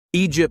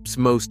Egypt's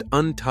most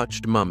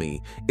untouched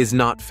mummy is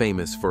not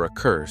famous for a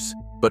curse,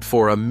 but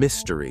for a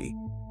mystery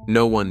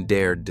no one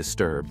dared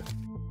disturb.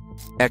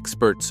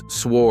 Experts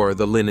swore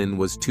the linen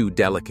was too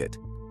delicate,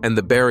 and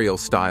the burial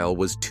style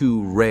was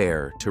too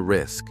rare to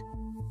risk.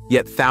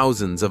 Yet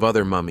thousands of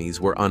other mummies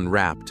were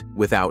unwrapped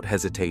without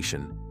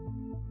hesitation.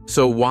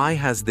 So why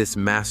has this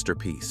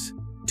masterpiece,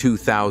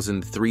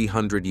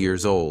 2,300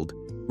 years old,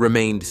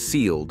 remained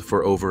sealed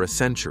for over a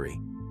century?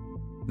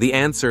 The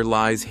answer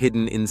lies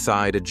hidden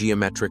inside a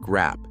geometric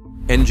wrap,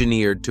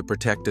 engineered to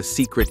protect a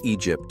secret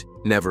Egypt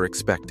never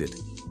expected.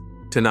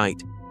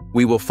 Tonight,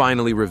 we will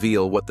finally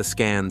reveal what the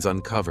scans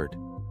uncovered.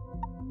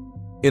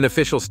 In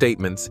official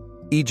statements,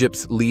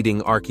 Egypt's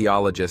leading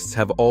archaeologists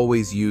have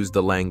always used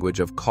the language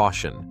of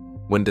caution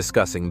when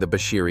discussing the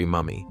Bashiri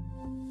mummy.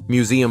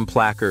 Museum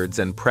placards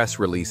and press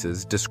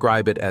releases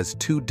describe it as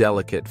too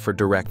delicate for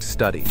direct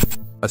study,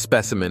 a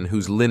specimen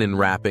whose linen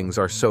wrappings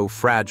are so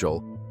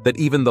fragile that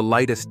even the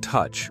lightest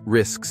touch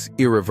risks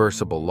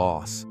irreversible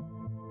loss.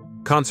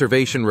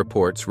 Conservation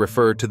reports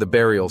refer to the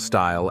burial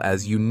style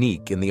as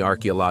unique in the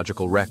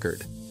archaeological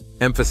record,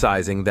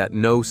 emphasizing that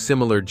no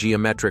similar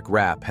geometric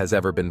wrap has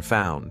ever been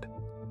found.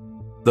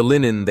 The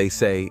linen, they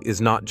say, is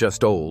not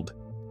just old,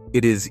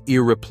 it is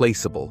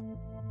irreplaceable,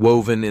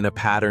 woven in a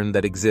pattern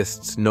that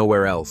exists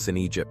nowhere else in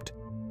Egypt.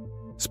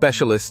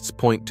 Specialists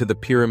point to the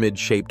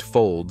pyramid-shaped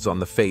folds on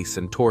the face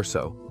and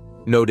torso,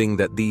 noting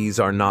that these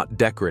are not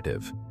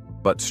decorative,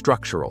 but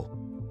structural.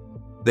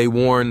 They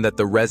warn that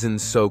the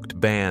resin-soaked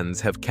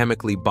bands have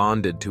chemically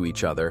bonded to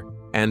each other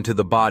and to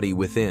the body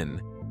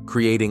within,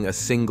 creating a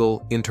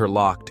single,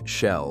 interlocked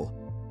shell.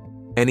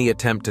 Any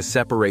attempt to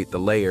separate the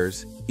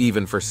layers,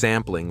 even for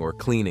sampling or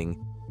cleaning,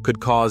 could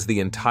cause the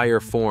entire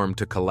form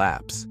to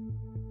collapse.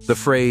 The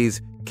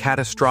phrase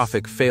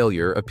catastrophic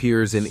failure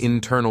appears in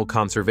internal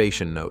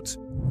conservation notes,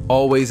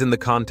 always in the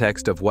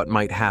context of what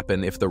might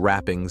happen if the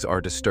wrappings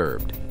are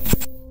disturbed.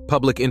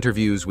 Public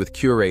interviews with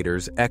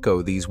curators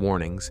echo these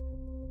warnings.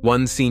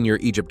 One senior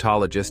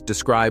Egyptologist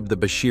described the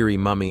Bashiri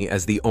mummy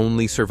as the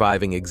only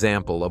surviving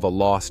example of a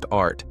lost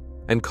art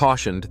and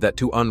cautioned that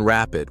to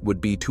unwrap it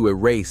would be to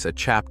erase a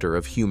chapter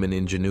of human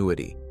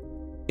ingenuity.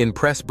 In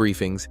press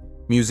briefings,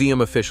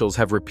 museum officials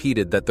have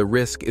repeated that the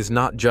risk is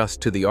not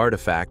just to the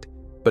artifact,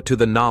 but to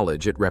the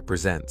knowledge it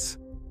represents.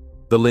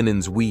 The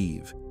linen's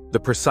weave, the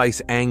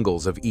precise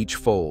angles of each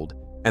fold,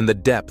 and the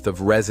depth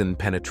of resin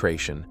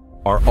penetration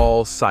are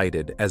all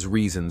cited as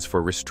reasons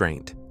for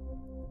restraint.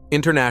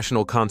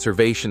 International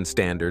conservation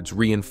standards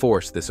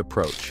reinforce this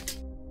approach.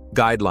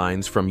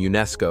 Guidelines from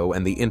UNESCO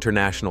and the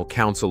International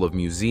Council of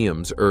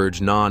Museums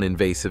urge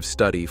non-invasive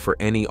study for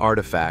any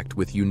artifact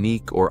with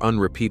unique or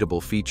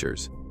unrepeatable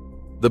features.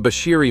 The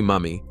Bashiri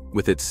mummy,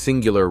 with its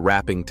singular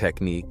wrapping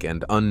technique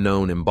and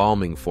unknown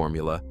embalming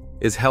formula,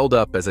 is held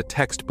up as a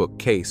textbook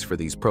case for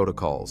these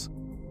protocols.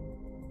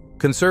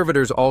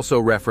 Conservators also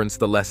reference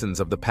the lessons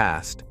of the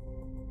past.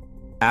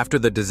 After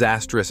the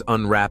disastrous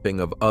unwrapping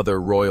of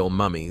other royal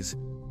mummies,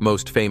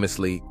 most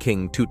famously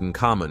King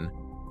Tutankhamun,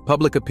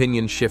 public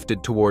opinion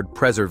shifted toward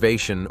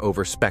preservation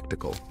over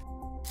spectacle.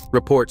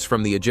 Reports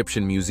from the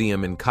Egyptian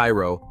Museum in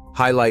Cairo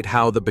highlight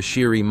how the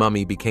Bashiri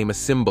mummy became a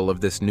symbol of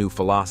this new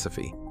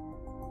philosophy.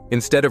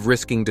 Instead of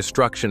risking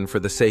destruction for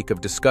the sake of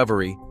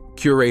discovery,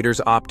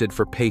 curators opted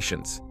for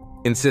patience,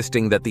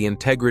 insisting that the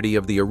integrity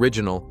of the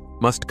original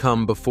must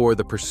come before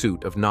the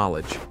pursuit of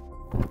knowledge.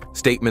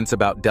 Statements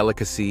about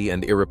delicacy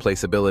and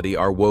irreplaceability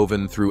are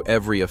woven through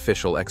every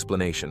official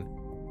explanation.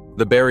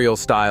 The burial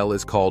style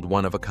is called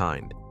one of a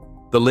kind.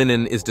 The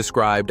linen is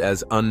described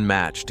as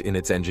unmatched in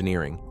its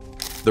engineering.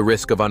 The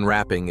risk of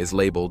unwrapping is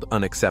labeled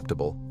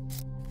unacceptable.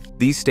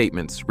 These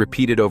statements,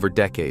 repeated over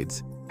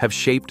decades, have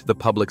shaped the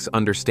public's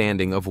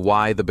understanding of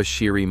why the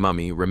Bashiri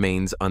mummy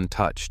remains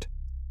untouched.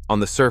 On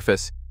the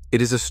surface,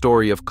 it is a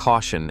story of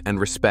caution and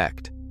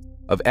respect,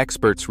 of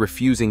experts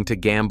refusing to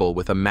gamble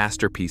with a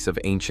masterpiece of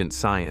ancient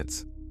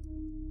science.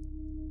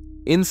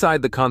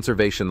 Inside the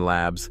conservation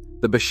labs,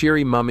 the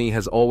Bashiri mummy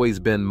has always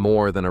been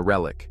more than a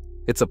relic.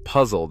 It's a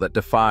puzzle that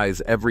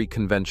defies every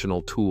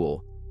conventional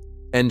tool.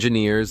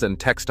 Engineers and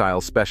textile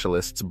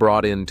specialists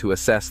brought in to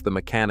assess the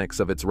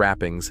mechanics of its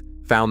wrappings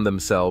found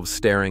themselves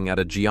staring at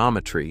a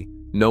geometry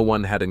no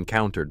one had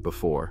encountered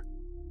before.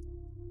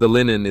 The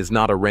linen is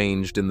not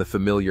arranged in the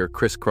familiar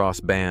crisscross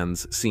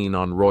bands seen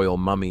on royal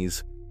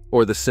mummies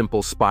or the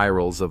simple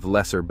spirals of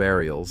lesser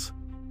burials.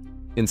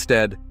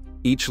 Instead,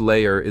 each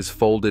layer is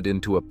folded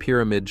into a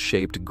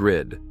pyramid-shaped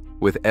grid,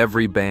 with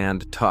every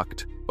band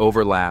tucked,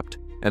 overlapped,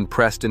 and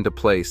pressed into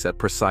place at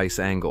precise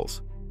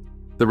angles.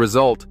 The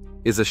result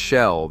is a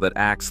shell that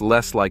acts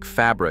less like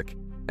fabric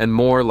and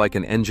more like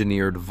an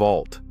engineered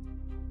vault.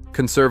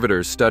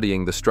 Conservators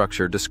studying the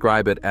structure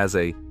describe it as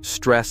a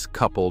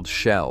stress-coupled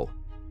shell.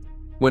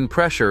 When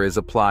pressure is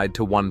applied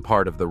to one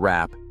part of the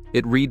wrap,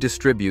 it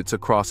redistributes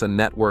across a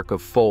network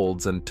of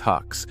folds and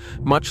tucks,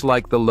 much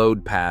like the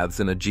load paths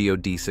in a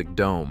geodesic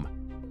dome.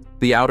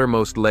 The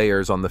outermost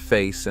layers on the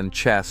face and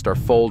chest are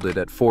folded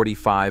at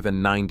 45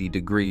 and 90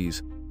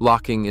 degrees,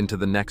 locking into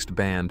the next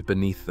band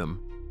beneath them.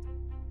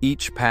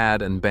 Each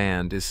pad and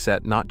band is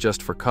set not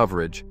just for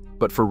coverage,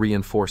 but for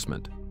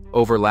reinforcement,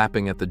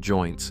 overlapping at the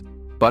joints,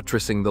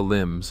 buttressing the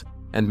limbs,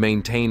 and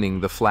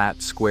maintaining the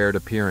flat, squared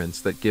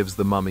appearance that gives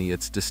the mummy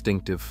its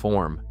distinctive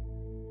form.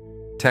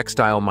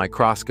 Textile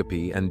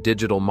microscopy and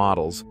digital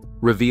models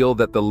reveal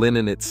that the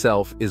linen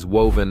itself is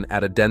woven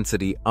at a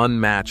density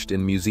unmatched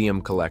in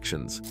museum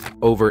collections,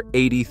 over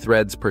 80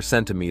 threads per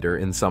centimeter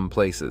in some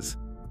places.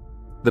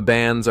 The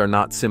bands are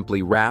not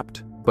simply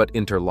wrapped, but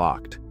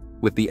interlocked,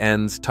 with the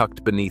ends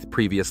tucked beneath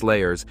previous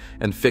layers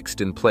and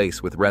fixed in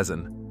place with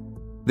resin.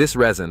 This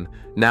resin,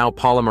 now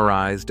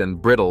polymerized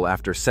and brittle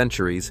after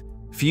centuries,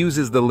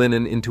 fuses the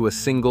linen into a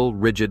single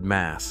rigid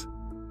mass.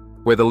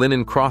 Where the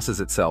linen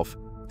crosses itself,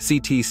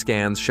 CT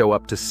scans show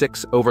up to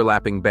 6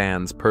 overlapping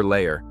bands per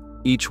layer,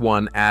 each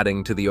one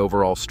adding to the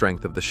overall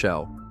strength of the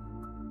shell.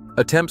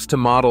 Attempts to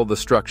model the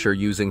structure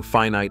using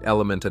finite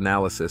element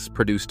analysis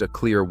produced a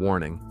clear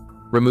warning.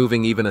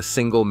 Removing even a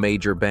single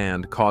major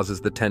band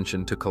causes the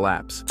tension to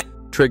collapse,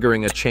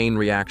 triggering a chain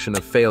reaction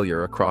of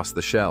failure across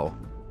the shell.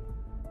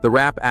 The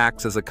wrap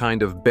acts as a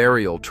kind of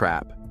burial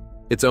trap,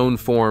 its own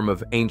form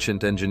of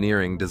ancient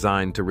engineering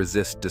designed to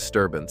resist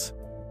disturbance.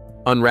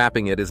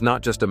 Unwrapping it is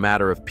not just a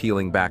matter of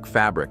peeling back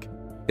fabric,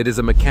 it is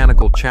a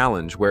mechanical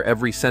challenge where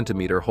every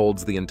centimeter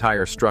holds the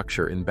entire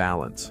structure in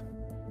balance.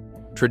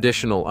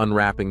 Traditional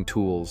unwrapping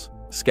tools,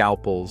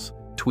 scalpels,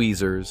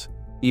 tweezers,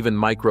 even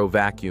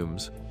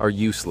micro-vacuums are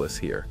useless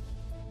here.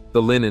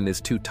 The linen is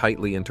too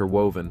tightly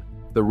interwoven,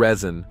 the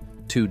resin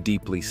too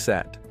deeply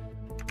set.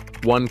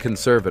 One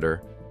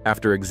conservator,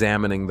 after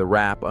examining the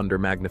wrap under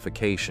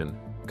magnification,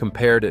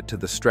 compared it to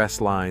the stress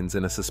lines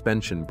in a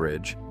suspension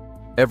bridge.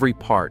 Every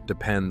part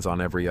depends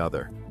on every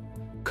other.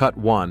 Cut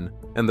one,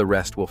 and the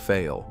rest will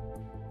fail.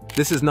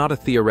 This is not a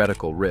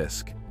theoretical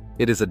risk.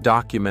 It is a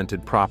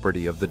documented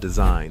property of the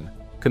design,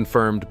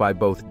 confirmed by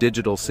both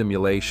digital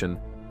simulation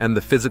and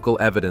the physical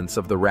evidence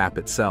of the wrap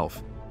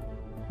itself.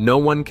 No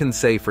one can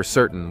say for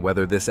certain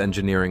whether this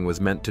engineering was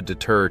meant to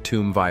deter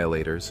tomb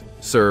violators,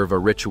 serve a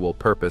ritual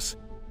purpose,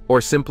 or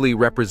simply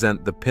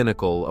represent the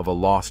pinnacle of a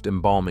lost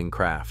embalming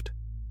craft.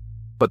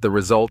 But the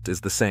result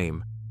is the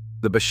same.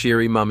 The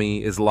Bashiri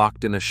mummy is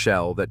locked in a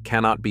shell that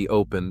cannot be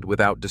opened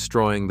without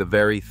destroying the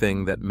very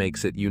thing that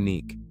makes it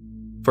unique.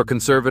 For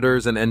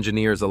conservators and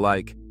engineers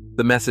alike,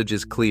 the message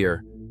is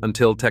clear: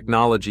 until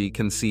technology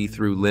can see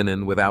through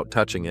linen without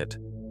touching it,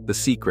 the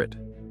secret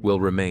will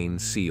remain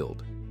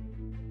sealed.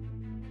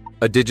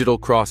 A digital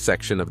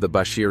cross-section of the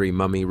Bashiri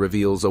mummy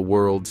reveals a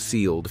world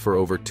sealed for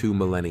over 2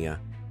 millennia.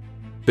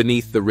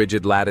 Beneath the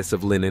rigid lattice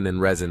of linen and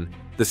resin,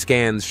 the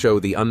scans show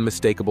the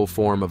unmistakable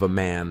form of a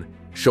man,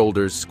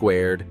 shoulders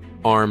squared,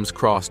 arms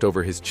crossed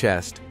over his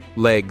chest,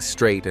 legs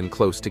straight and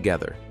close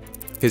together.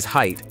 His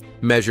height,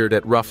 measured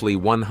at roughly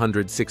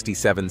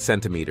 167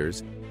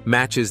 centimeters,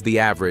 matches the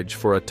average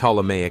for a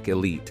Ptolemaic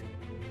elite.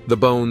 The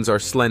bones are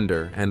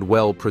slender and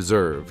well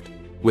preserved,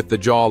 with the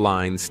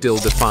jawline still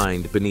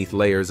defined beneath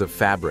layers of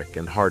fabric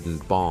and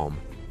hardened balm.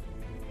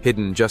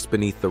 Hidden just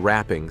beneath the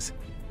wrappings,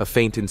 a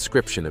faint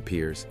inscription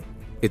appears,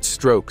 its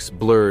strokes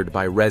blurred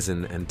by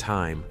resin and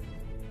time.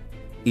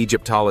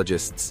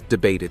 Egyptologists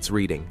debate its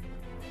reading.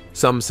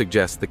 Some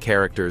suggest the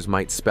characters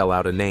might spell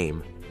out a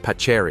name,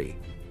 Pacheri,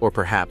 or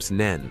perhaps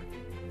Nen.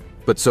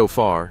 But so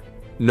far,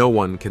 no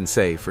one can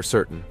say for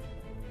certain.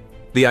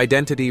 The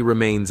identity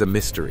remains a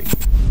mystery,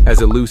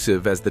 as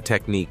elusive as the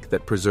technique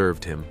that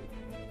preserved him.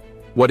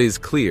 What is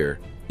clear,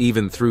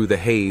 even through the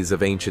haze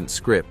of ancient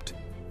script,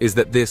 is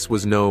that this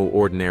was no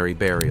ordinary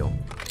burial.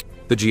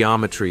 The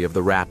geometry of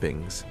the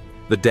wrappings,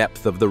 the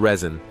depth of the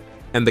resin,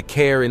 and the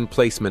care in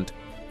placement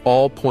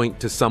all point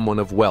to someone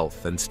of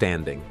wealth and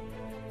standing.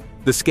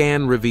 The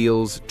scan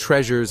reveals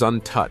treasures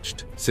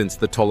untouched since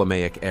the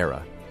Ptolemaic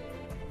era.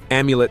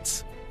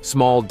 Amulets,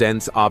 small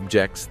dense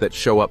objects that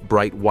show up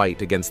bright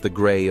white against the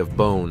gray of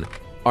bone,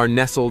 are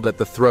nestled at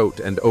the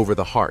throat and over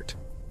the heart.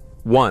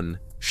 One,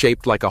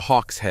 shaped like a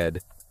hawk's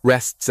head,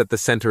 rests at the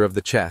center of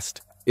the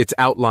chest, its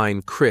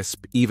outline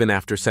crisp even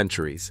after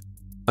centuries.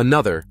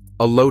 Another,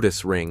 a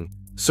lotus ring,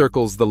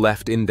 circles the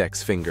left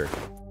index finger.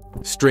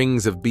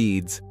 Strings of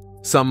beads,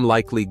 some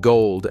likely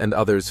gold and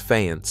others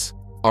faience,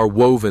 are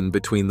woven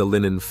between the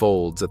linen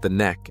folds at the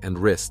neck and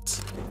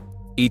wrists.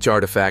 Each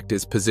artifact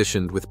is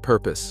positioned with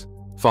purpose,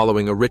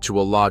 following a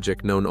ritual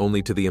logic known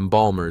only to the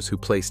embalmers who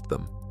placed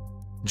them.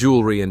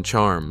 Jewelry and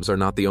charms are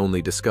not the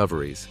only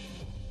discoveries.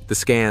 The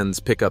scans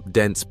pick up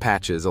dense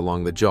patches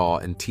along the jaw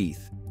and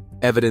teeth,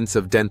 evidence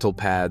of dental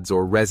pads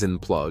or resin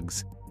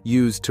plugs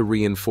used to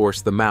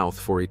reinforce the mouth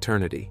for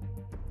eternity.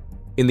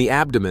 In the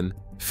abdomen,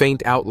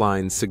 faint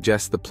outlines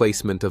suggest the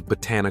placement of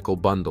botanical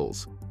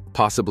bundles,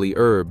 possibly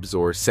herbs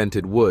or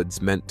scented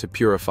woods meant to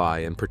purify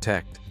and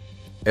protect.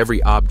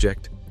 Every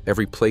object,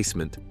 every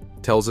placement,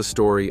 tells a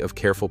story of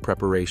careful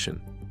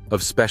preparation,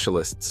 of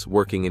specialists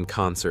working in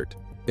concert,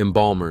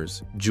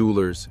 embalmers,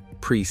 jewelers,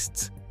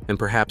 priests, and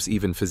perhaps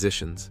even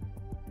physicians.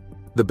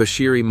 The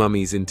Bashiri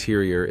mummy's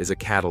interior is a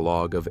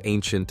catalog of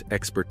ancient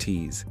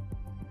expertise.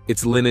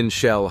 Its linen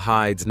shell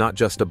hides not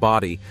just a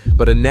body,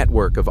 but a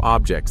network of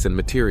objects and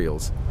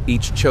materials,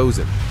 each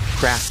chosen,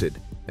 crafted,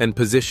 and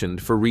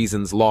positioned for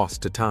reasons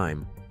lost to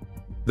time.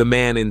 The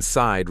man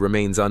inside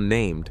remains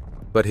unnamed,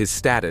 but his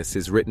status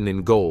is written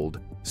in gold,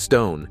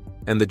 stone,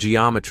 and the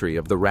geometry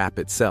of the wrap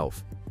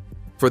itself.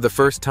 For the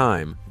first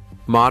time,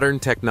 modern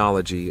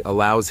technology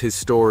allows his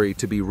story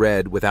to be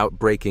read without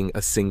breaking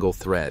a single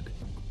thread.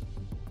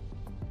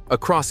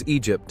 Across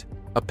Egypt,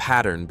 a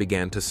pattern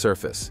began to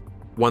surface,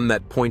 one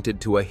that pointed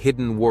to a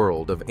hidden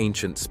world of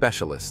ancient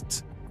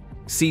specialists.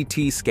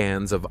 CT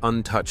scans of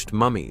untouched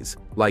mummies,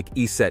 like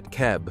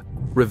Keb,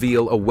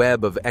 reveal a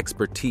web of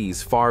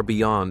expertise far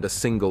beyond a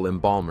single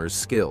embalmer's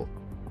skill.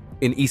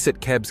 In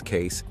Keb's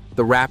case,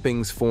 the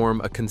wrappings form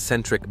a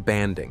concentric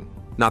banding,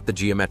 not the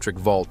geometric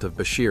vault of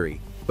Bashiri,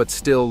 but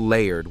still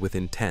layered with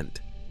intent.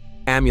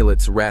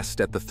 Amulets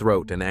rest at the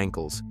throat and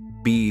ankles,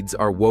 beads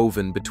are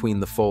woven between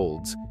the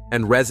folds,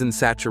 and resin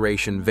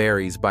saturation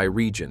varies by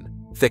region,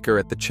 thicker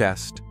at the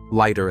chest,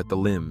 lighter at the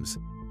limbs.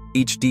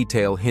 Each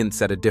detail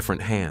hints at a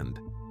different hand,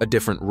 a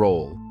different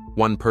role,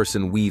 one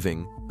person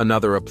weaving,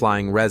 another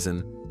applying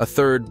resin, a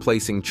third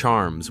placing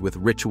charms with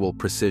ritual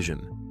precision.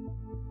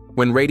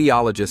 When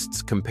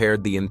radiologists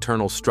compared the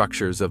internal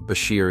structures of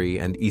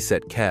Bashiri and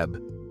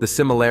Keb, the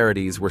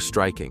similarities were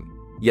striking,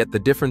 yet the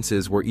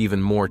differences were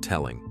even more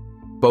telling.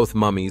 Both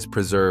mummies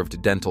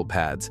preserved dental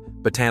pads,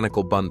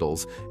 botanical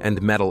bundles,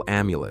 and metal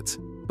amulets,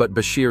 but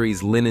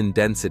Bashiri's linen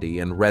density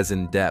and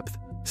resin depth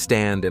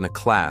stand in a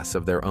class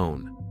of their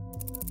own.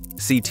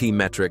 CT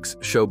metrics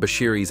show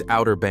Bashiri's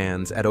outer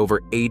bands at over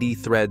 80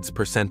 threads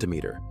per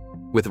centimeter,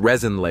 with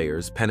resin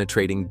layers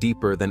penetrating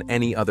deeper than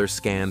any other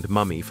scanned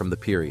mummy from the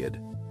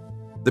period.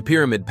 The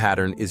pyramid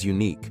pattern is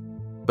unique,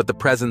 but the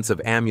presence of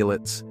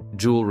amulets,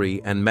 jewelry,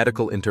 and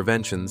medical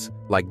interventions,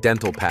 like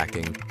dental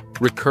packing,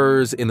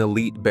 recurs in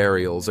elite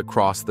burials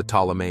across the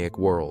Ptolemaic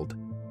world.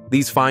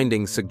 These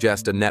findings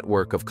suggest a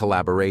network of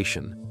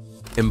collaboration.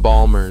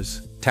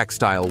 Embalmers,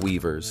 textile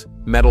weavers,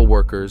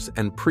 metalworkers,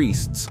 and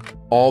priests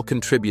all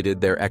contributed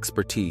their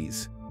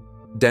expertise.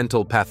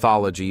 Dental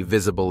pathology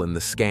visible in the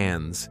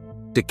scans,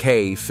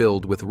 decay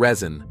filled with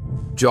resin,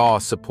 jaw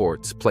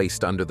supports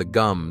placed under the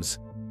gums,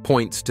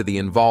 points to the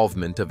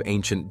involvement of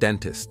ancient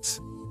dentists.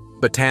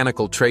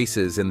 Botanical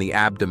traces in the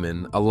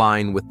abdomen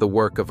align with the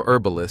work of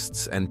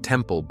herbalists and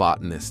temple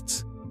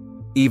botanists.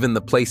 Even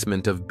the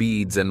placement of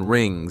beads and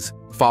rings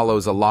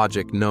follows a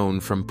logic known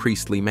from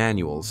priestly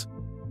manuals,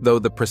 though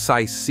the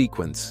precise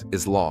sequence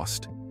is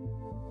lost.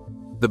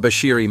 The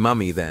Bashiri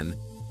mummy, then,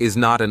 is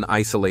not an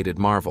isolated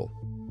marvel.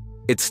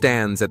 It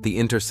stands at the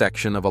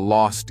intersection of a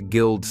lost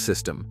guild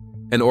system,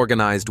 an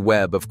organized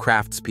web of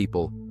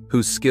craftspeople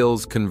whose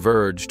skills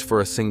converged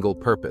for a single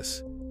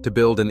purpose: to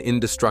build an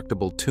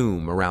indestructible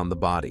tomb around the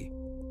body.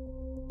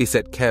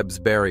 Keb's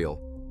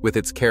burial, with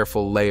its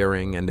careful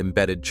layering and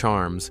embedded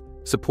charms,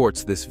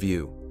 supports this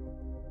view.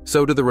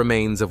 So do the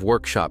remains of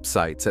workshop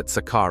sites at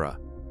Saqqara,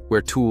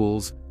 where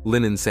tools,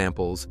 linen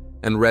samples,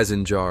 and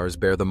resin jars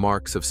bear the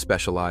marks of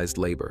specialized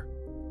labor.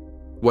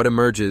 What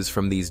emerges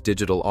from these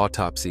digital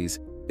autopsies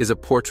is a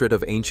portrait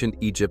of ancient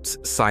Egypt's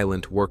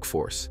silent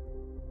workforce.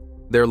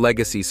 Their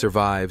legacy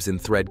survives in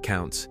thread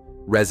counts,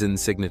 resin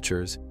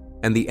signatures,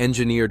 and the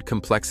engineered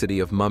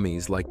complexity of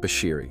mummies like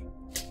Bashiri.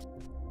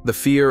 The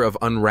fear of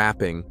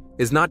unwrapping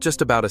is not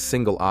just about a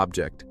single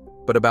object,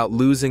 but about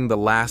losing the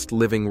last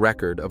living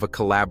record of a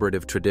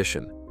collaborative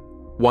tradition,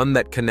 one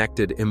that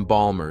connected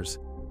embalmers,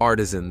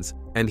 artisans,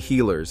 and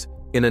healers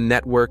in a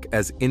network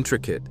as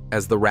intricate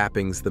as the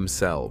wrappings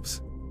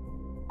themselves.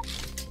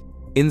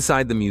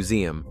 Inside the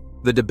museum,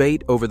 the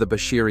debate over the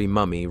Bashiri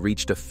mummy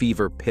reached a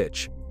fever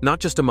pitch, not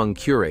just among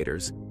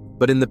curators,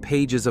 but in the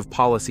pages of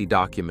policy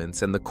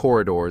documents and the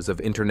corridors of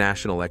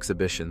international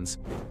exhibitions.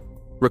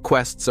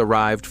 Requests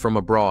arrived from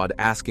abroad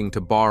asking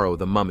to borrow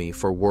the mummy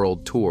for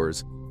world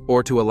tours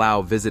or to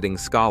allow visiting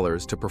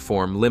scholars to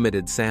perform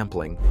limited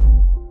sampling.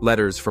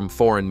 Letters from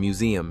foreign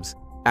museums,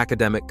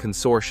 academic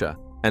consortia,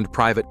 and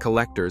private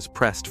collectors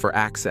pressed for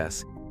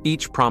access,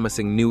 each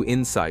promising new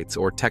insights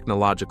or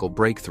technological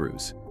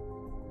breakthroughs.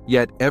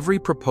 Yet every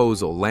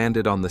proposal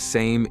landed on the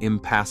same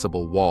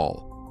impassable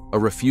wall, a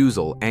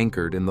refusal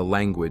anchored in the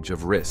language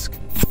of risk.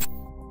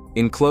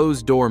 In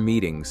closed-door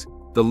meetings,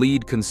 the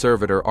lead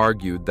conservator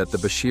argued that the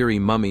Bashiri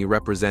mummy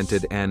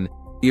represented an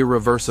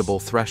irreversible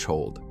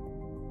threshold.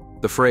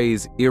 The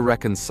phrase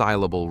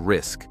irreconcilable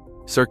risk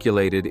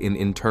circulated in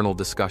internal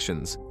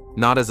discussions,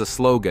 not as a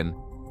slogan,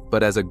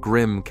 but as a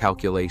grim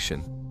calculation.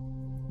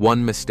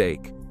 One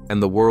mistake,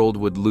 and the world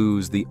would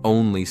lose the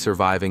only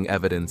surviving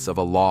evidence of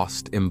a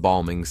lost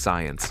embalming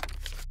science.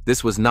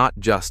 This was not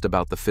just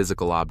about the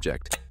physical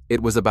object.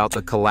 It was about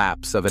the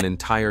collapse of an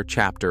entire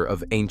chapter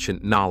of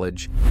ancient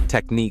knowledge,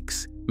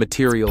 techniques,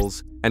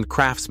 materials, and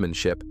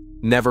craftsmanship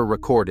never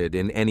recorded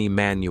in any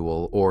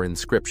manual or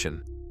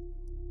inscription.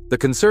 The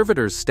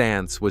conservators'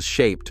 stance was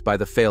shaped by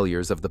the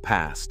failures of the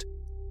past.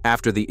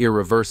 After the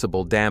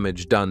irreversible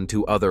damage done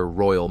to other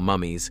royal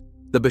mummies,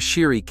 the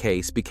Bashiri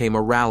case became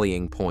a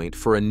rallying point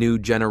for a new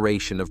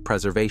generation of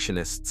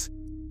preservationists.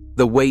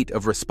 The weight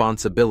of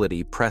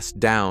responsibility pressed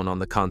down on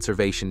the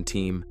conservation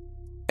team.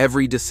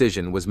 Every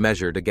decision was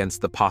measured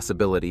against the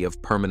possibility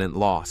of permanent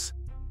loss.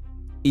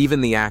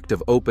 Even the act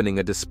of opening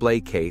a display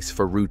case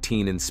for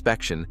routine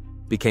inspection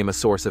became a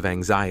source of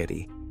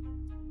anxiety.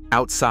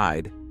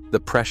 Outside, the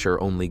pressure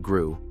only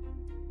grew.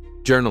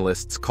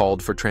 Journalists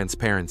called for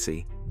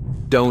transparency.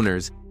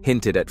 Donors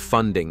hinted at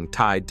funding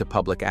tied to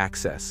public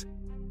access.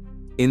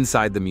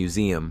 Inside the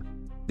museum,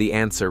 the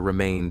answer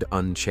remained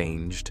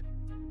unchanged.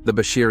 The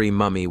Bashiri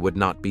mummy would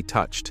not be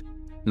touched,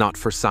 not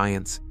for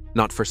science,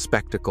 not for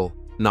spectacle,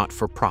 not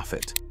for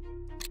profit.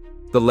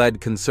 The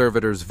lead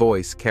conservator's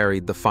voice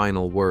carried the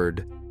final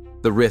word.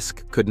 The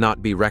risk could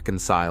not be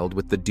reconciled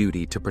with the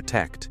duty to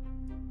protect.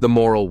 The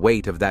moral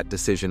weight of that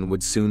decision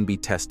would soon be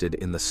tested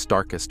in the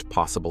starkest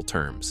possible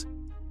terms.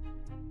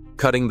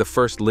 Cutting the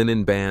first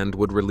linen band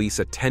would release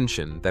a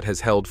tension that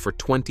has held for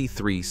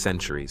 23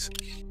 centuries.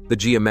 The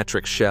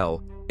geometric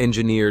shell,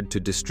 engineered to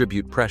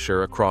distribute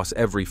pressure across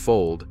every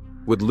fold,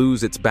 would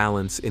lose its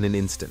balance in an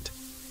instant.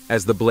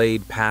 As the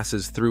blade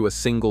passes through a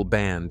single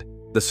band,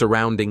 the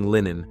surrounding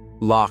linen,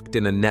 locked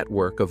in a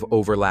network of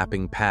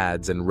overlapping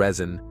pads and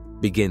resin,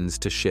 begins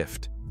to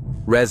shift.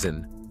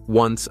 Resin,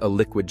 once a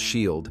liquid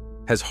shield,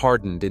 has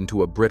hardened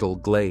into a brittle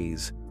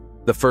glaze.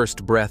 The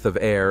first breath of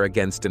air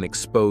against an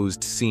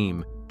exposed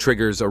seam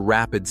triggers a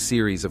rapid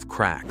series of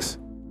cracks.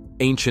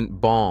 Ancient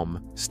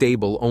balm,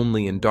 stable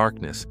only in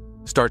darkness,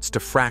 starts to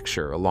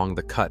fracture along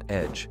the cut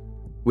edge.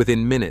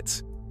 Within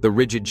minutes, the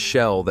rigid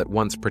shell that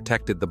once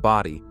protected the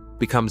body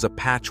becomes a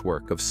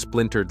patchwork of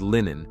splintered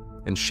linen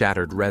and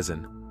shattered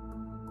resin.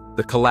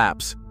 The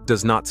collapse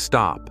does not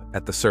stop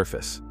at the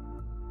surface.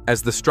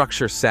 As the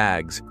structure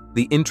sags,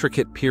 the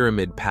intricate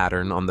pyramid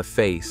pattern on the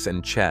face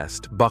and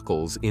chest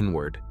buckles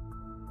inward.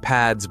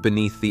 Pads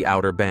beneath the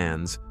outer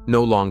bands,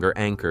 no longer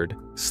anchored,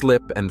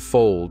 slip and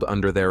fold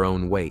under their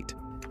own weight.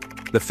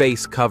 The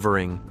face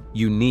covering,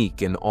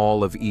 unique in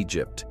all of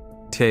Egypt,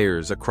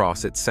 tears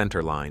across its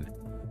centerline.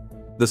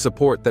 The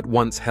support that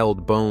once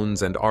held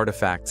bones and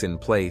artifacts in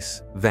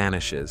place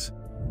vanishes.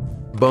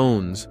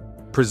 Bones,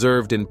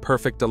 preserved in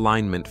perfect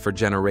alignment for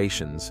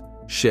generations,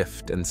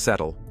 shift and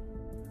settle.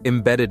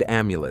 Embedded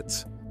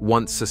amulets,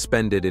 once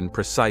suspended in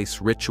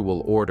precise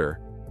ritual order,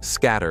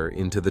 scatter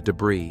into the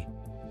debris.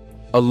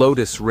 A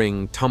lotus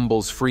ring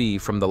tumbles free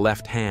from the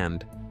left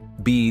hand,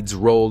 beads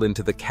roll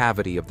into the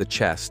cavity of the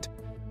chest,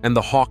 and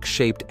the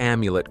hawk-shaped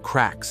amulet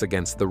cracks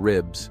against the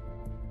ribs.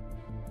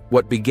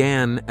 What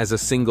began as a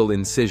single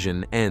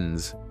incision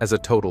ends as a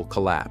total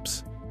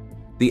collapse.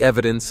 The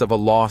evidence of a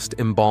lost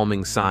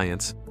embalming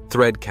science,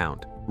 thread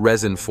count,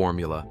 resin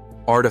formula,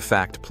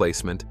 artifact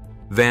placement,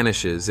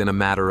 vanishes in a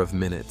matter of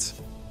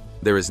minutes.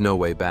 There is no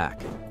way back.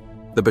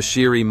 The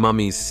Bashiri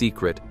mummy's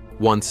secret,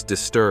 once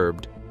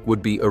disturbed,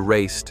 would be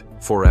erased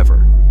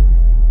forever.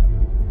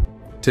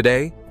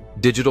 Today,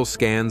 digital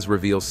scans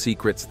reveal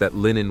secrets that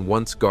linen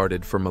once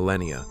guarded for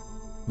millennia.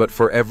 But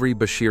for every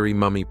Bashiri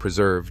mummy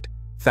preserved,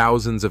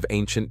 thousands of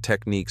ancient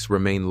techniques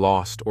remain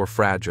lost or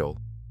fragile,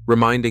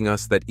 reminding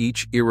us that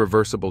each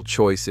irreversible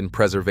choice in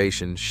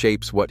preservation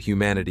shapes what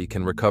humanity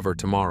can recover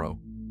tomorrow.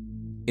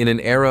 In an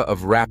era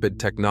of rapid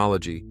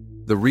technology,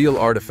 the real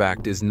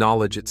artifact is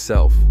knowledge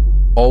itself,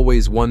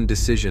 always one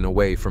decision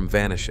away from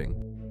vanishing.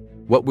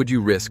 What would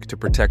you risk to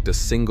protect a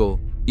single,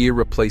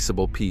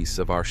 irreplaceable piece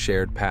of our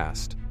shared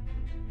past?